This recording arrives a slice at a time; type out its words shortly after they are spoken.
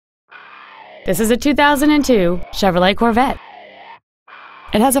This is a 2002 Chevrolet Corvette.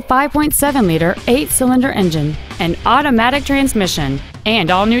 It has a 5.7-liter 8-cylinder engine, an automatic transmission,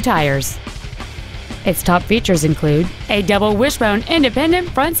 and all new tires. Its top features include a double wishbone independent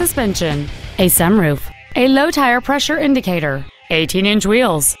front suspension, a sunroof, a low tire pressure indicator, 18-inch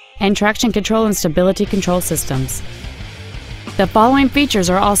wheels, and traction control and stability control systems. The following features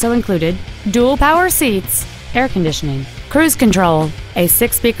are also included: dual power seats, air conditioning, cruise control, a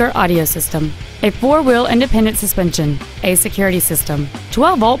 6-speaker audio system, a 4-wheel independent suspension, a security system,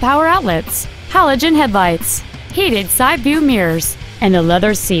 12-volt power outlets, halogen headlights, heated side view mirrors, and the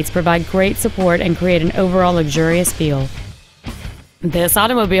leather seats provide great support and create an overall luxurious feel. This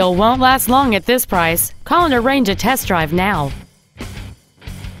automobile won't last long at this price. Call and arrange a test drive now.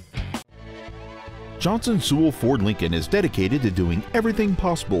 Johnson Sewell Ford Lincoln is dedicated to doing everything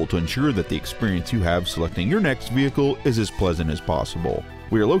possible to ensure that the experience you have selecting your next vehicle is as pleasant as possible.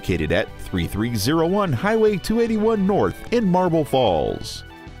 We are located at 3301 Highway 281 North in Marble Falls.